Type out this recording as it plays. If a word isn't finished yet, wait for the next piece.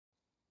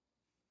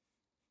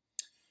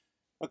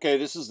Okay,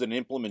 this is an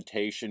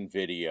implementation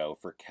video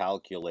for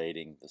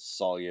calculating the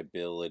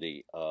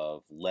solubility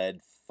of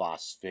lead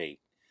phosphate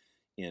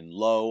in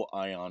low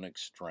ionic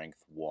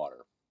strength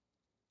water.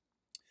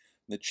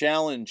 The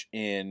challenge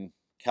in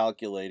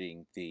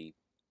calculating the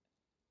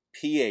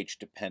pH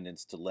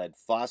dependence to lead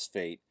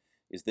phosphate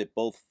is that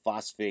both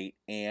phosphate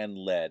and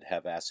lead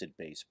have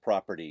acid-base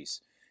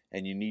properties,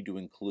 and you need to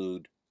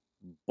include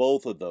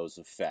both of those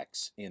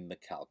effects in the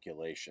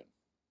calculation.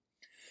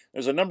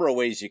 There's a number of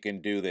ways you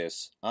can do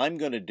this. I'm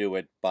going to do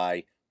it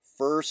by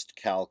first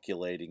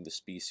calculating the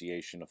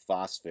speciation of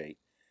phosphate,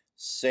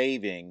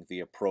 saving the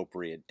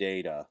appropriate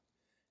data,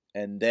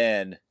 and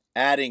then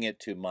adding it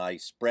to my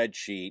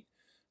spreadsheet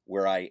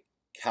where I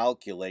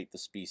calculate the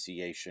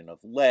speciation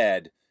of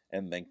lead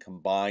and then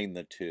combine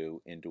the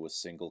two into a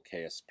single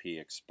KSP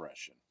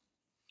expression.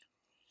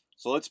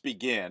 So let's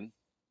begin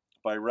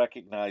by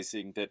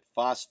recognizing that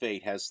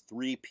phosphate has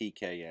 3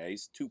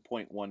 pKa's,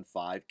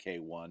 2.15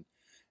 K1,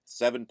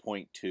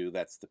 7.2,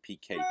 that's the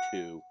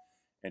pK2,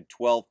 and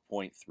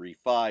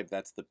 12.35,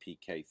 that's the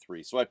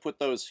pK3. So I put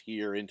those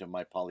here into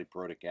my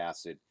polyprotic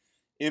acid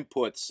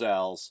input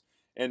cells,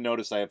 and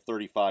notice I have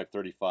 35,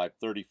 35,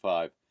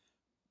 35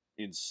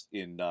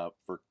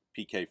 for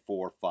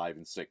pK4, 5,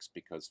 and 6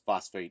 because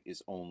phosphate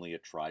is only a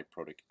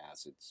triprotic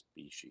acid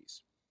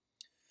species.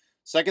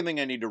 Second thing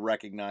I need to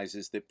recognize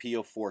is that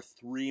PO4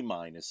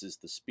 3- is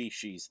the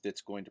species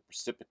that's going to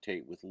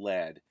precipitate with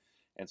lead,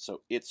 and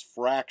so its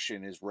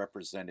fraction is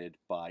represented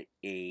by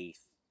A3.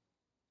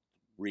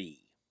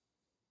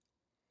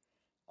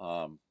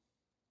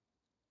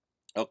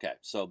 Okay,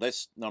 so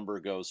this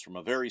number goes from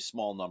a very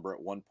small number at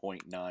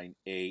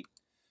 1.98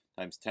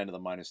 times 10 to the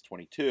minus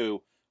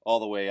 22 all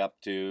the way up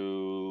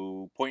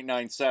to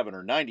 0.97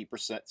 or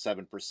 90%,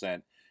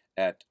 7%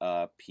 at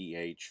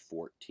pH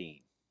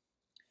 14.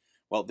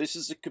 Well, this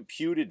is a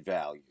computed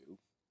value,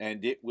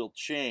 and it will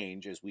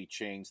change as we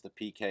change the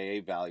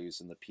pKa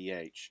values and the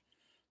pH.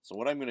 So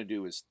what I'm going to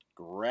do is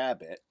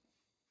grab it,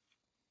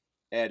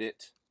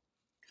 edit,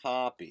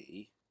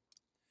 copy,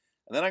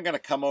 and then I'm going to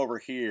come over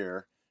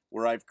here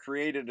where I've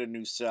created a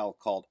new cell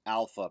called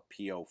alpha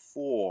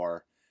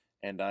PO4,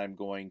 and I'm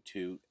going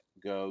to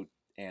go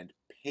and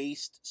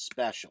paste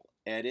special,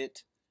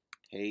 edit,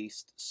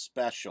 paste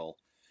special,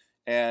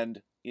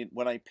 and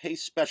when I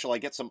paste special, I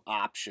get some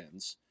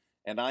options,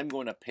 and I'm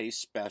going to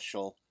paste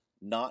special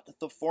not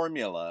the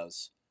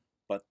formulas,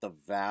 but the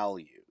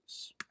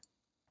values.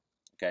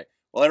 Okay,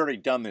 well, I'd already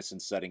done this in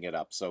setting it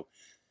up, so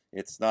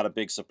it's not a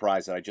big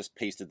surprise that I just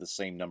pasted the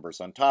same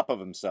numbers on top of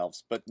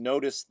themselves, but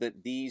notice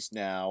that these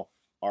now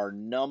are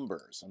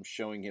numbers. I'm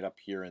showing it up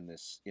here in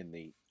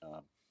the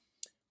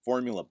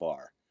formula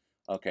bar.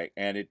 Okay,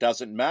 and it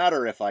doesn't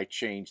matter if I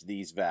change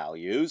these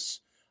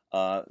values,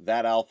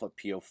 that alpha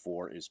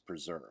PO4 is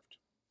preserved.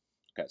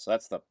 Okay, so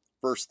that's the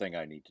first thing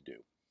I need to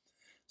do.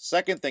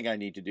 Second thing I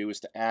need to do is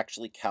to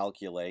actually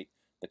calculate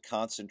the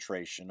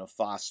concentration of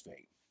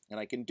phosphate. And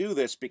I can do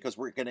this because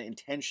we're going to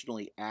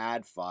intentionally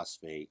add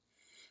phosphate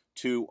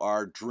to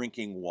our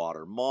drinking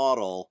water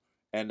model,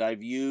 and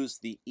I've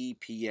used the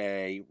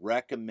EPA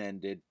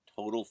recommended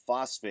total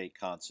phosphate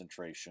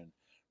concentration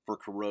for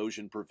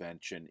corrosion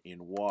prevention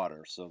in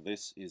water. So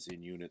this is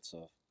in units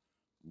of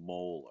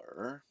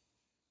molar.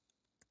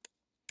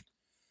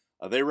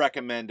 They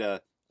recommend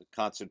a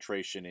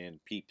concentration in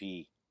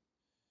ppm,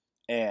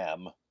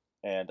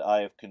 and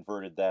I have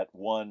converted that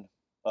 1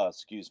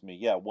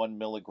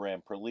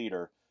 milligram per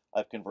liter.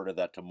 I've converted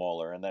that to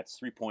molar, and that's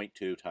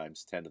 3.2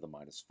 times 10 to the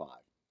minus 5.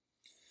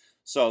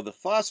 So the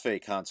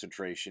phosphate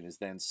concentration is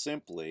then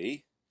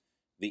simply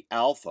the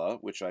alpha,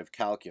 which I've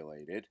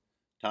calculated,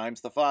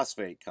 times the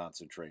phosphate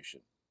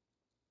concentration.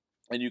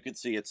 And you can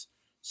see it's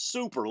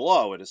super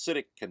low at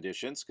acidic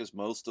conditions because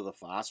most of the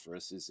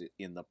phosphorus is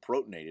in the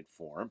protonated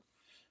form,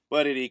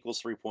 but it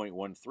equals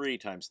 3.13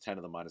 times 10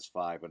 to the minus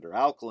 5 under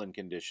alkaline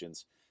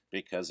conditions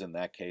because in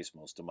that case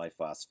most of my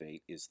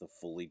phosphate is the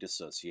fully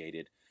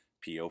dissociated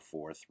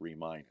PO4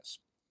 3-.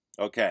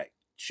 Okay,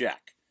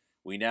 check.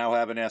 We now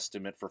have an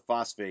estimate for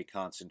phosphate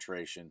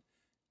concentration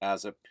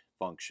as a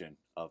function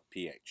of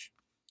pH.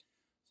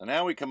 So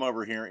now we come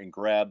over here and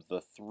grab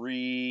the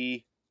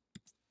 3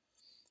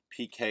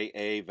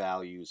 pKa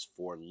values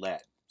for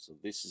lead. So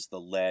this is the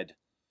lead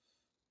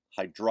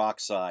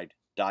hydroxide,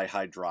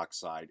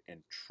 dihydroxide,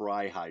 and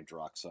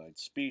trihydroxide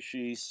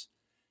species.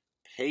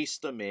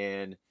 Paste them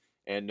in,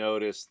 and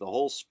notice the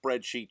whole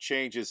spreadsheet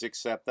changes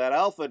except that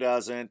alpha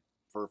doesn't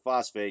for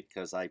phosphate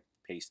because I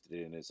pasted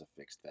it in as a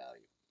fixed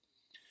value.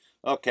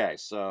 Okay,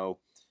 so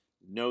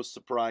no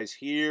surprise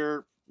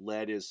here.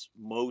 Lead is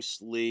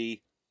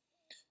mostly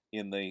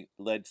in the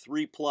lead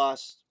 2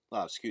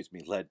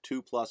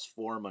 plus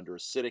form under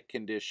acidic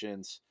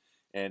conditions,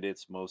 and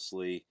it's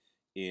mostly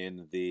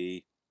in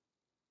the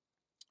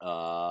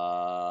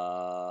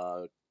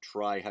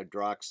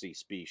trihydroxy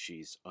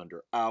species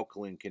under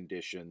alkaline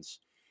conditions,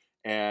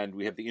 and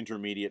we have the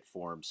intermediate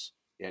forms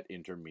at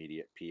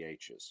intermediate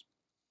pHs.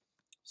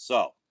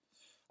 So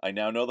I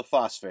now know the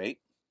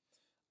phosphate.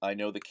 I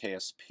know the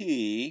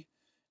KSP,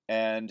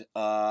 and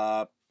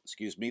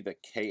excuse me, the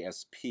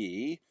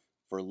KSP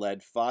for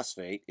lead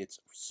phosphate, it's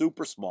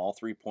super small,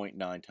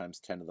 3.9 times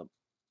 10 to the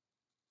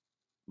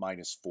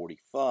minus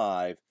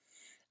 45.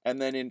 And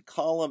then in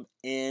column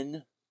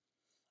N,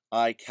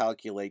 I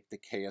calculate the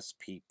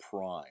KSP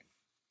prime.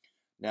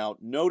 Now,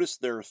 notice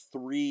there are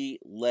 3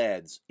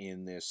 leads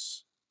in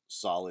this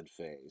solid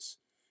phase.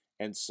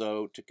 And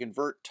so to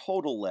convert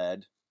total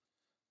lead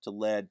to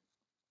lead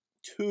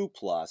 2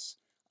 plus,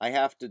 I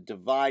have to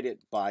divide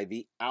it by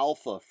the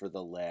alpha for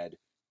the lead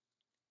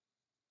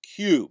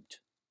cubed.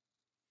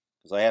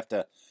 Because I have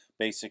to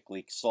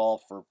basically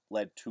solve for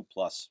lead 2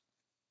 plus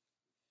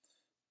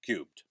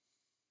cubed.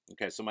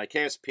 Okay, so my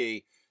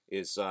KSP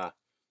is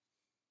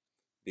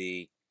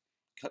the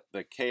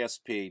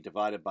KSP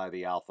divided by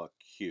the alpha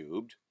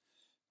cubed.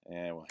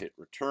 And we'll hit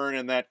return,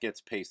 and that gets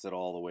pasted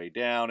all the way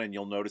down. And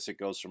you'll notice it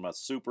goes from a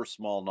super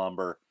small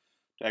number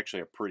to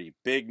actually a pretty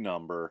big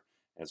number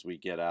as we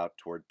get out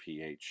toward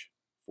pH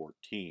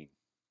 14.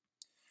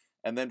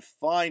 And then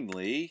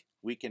finally,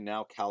 we can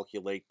now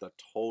calculate the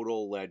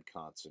total lead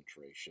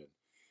concentration.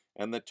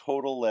 And the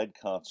total lead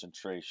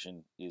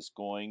concentration is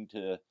going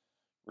to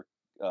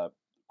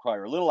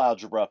require a little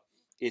algebra.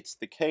 It's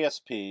the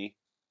KSP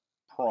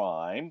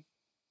prime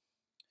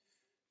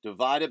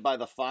divided by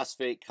the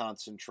phosphate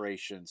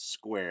concentration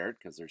squared,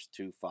 because there's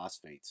 2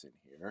 phosphates in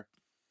here.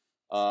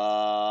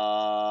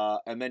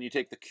 And then you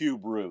take the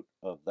cube root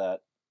of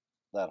that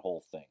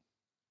whole thing.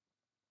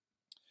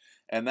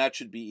 And that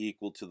should be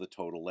equal to the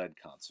total lead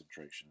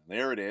concentration. And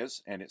there it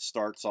is, and it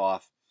starts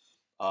off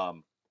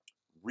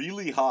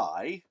really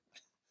high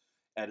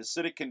at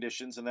acidic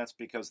conditions, and that's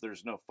because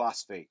there's no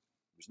phosphate.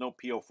 There's no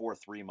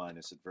PO4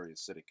 minus at very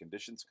acidic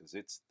conditions because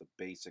it's the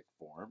basic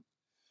form.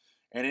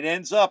 And it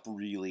ends up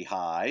really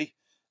high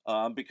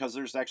because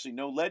there's actually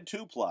no lead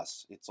 2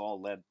 plus. It's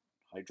all lead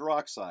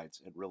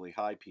hydroxides at really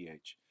high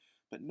pH.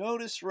 But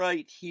notice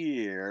right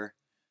here,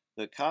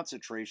 the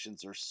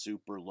concentrations are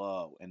super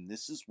low. And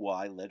this is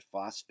why lead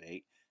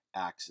phosphate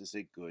acts as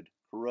a good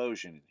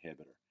corrosion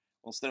inhibitor.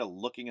 Well, instead of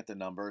looking at the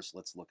numbers,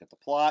 let's look at the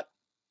plot.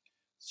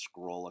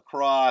 Scroll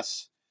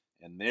across,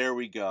 and there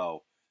we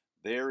go.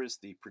 There is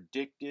the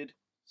predicted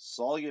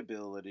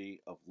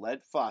solubility of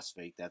lead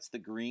phosphate. That's the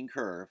green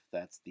curve.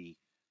 That's the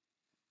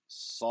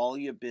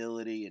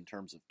solubility in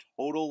terms of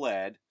total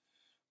lead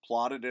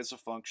plotted as a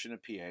function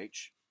of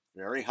pH.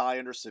 Very high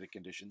under acidic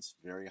conditions,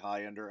 very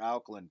high under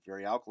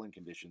very alkaline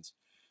conditions.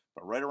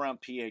 But right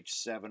around pH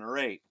 7 or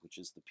 8, which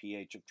is the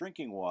pH of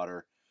drinking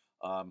water,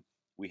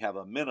 we have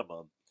a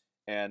minimum.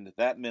 And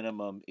that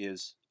minimum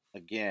is,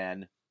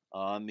 again,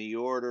 on the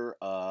order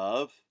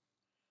of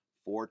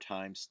 4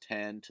 times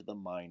 10 to the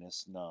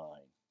minus 9.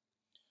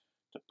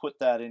 To put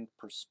that in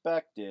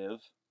perspective,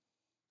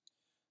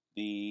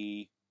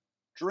 the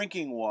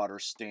drinking water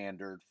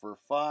standard for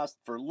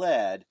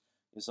lead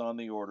is on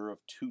the order of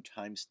 2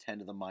 times 10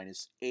 to the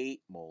minus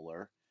 8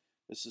 molar.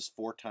 This is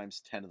 4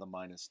 times 10 to the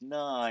minus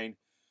 9.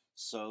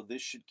 So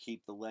this should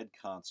keep the lead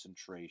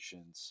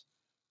concentrations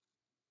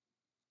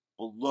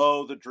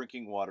below the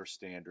drinking water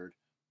standard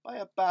by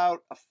about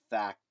a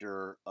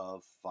factor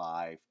of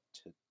 5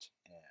 to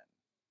 10.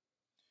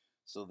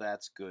 So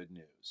that's good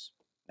news.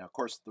 Now, of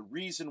course, the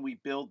reason we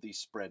build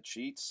these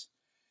spreadsheets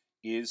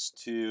is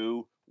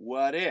to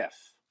what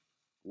if?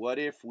 What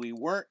if we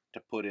weren't to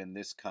put in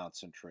this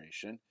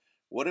concentration?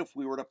 What if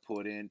we were to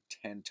put in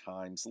 10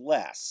 times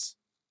less?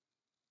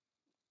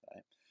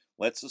 Okay.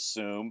 Let's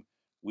assume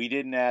we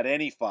didn't add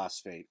any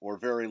phosphate or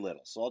very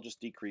little. So I'll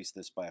just decrease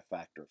this by a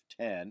factor of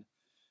 10.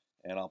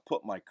 And I'll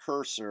put my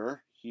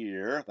cursor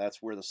here.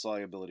 That's where the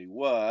solubility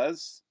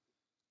was.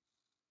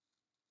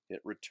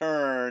 Hit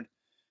return.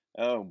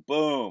 Oh,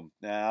 boom.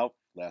 Now,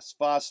 less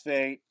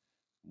phosphate,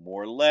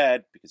 more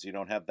lead, because you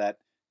don't have that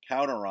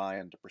counter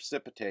ion to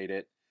precipitate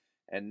it.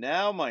 And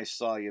now my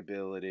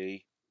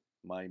solubility,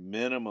 my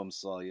minimum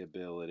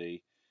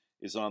solubility,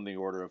 is on the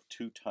order of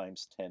 2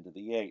 times 10 to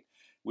the 8,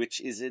 which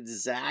is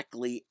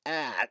exactly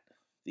at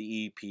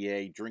the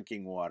EPA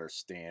drinking water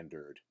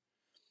standard.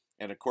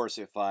 And of course,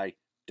 if I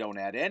don't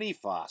add any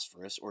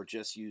phosphorus or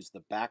just use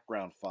the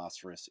background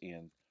phosphorus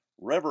in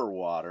river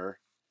water,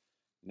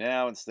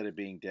 now instead of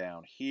being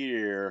down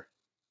here,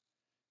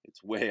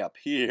 it's way up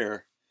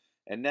here.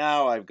 And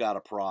now I've got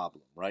a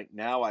problem, right?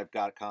 Now I've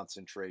got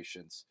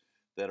concentrations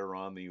that are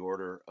on the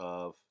order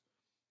of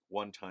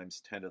 1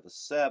 times 10 to the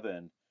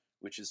 7,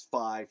 which is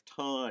 5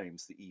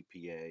 times the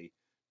EPA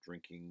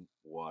drinking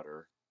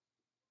water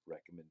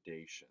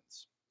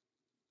recommendations.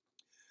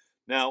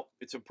 Now,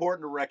 it's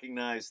important to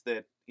recognize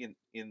that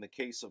in the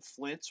case of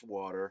Flint's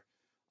water,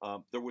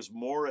 there was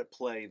more at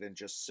play than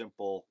just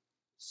simple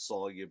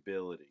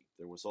solubility.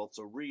 There was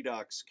also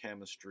redox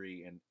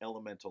chemistry, and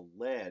elemental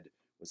lead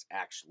was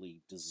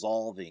actually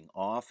dissolving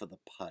off of the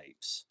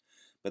pipes.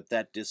 But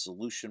that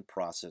dissolution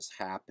process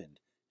happened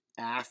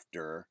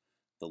after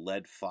the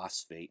lead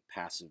phosphate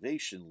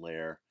passivation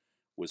layer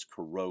was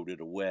corroded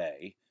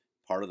away.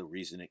 Part of the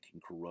reason it can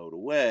corrode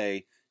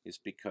away is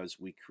because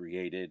we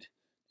created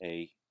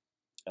a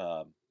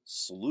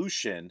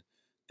solution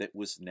that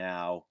was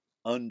now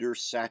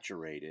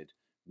undersaturated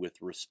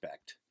with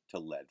respect to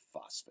lead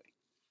phosphate.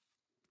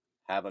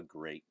 Have a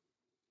great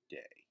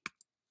day.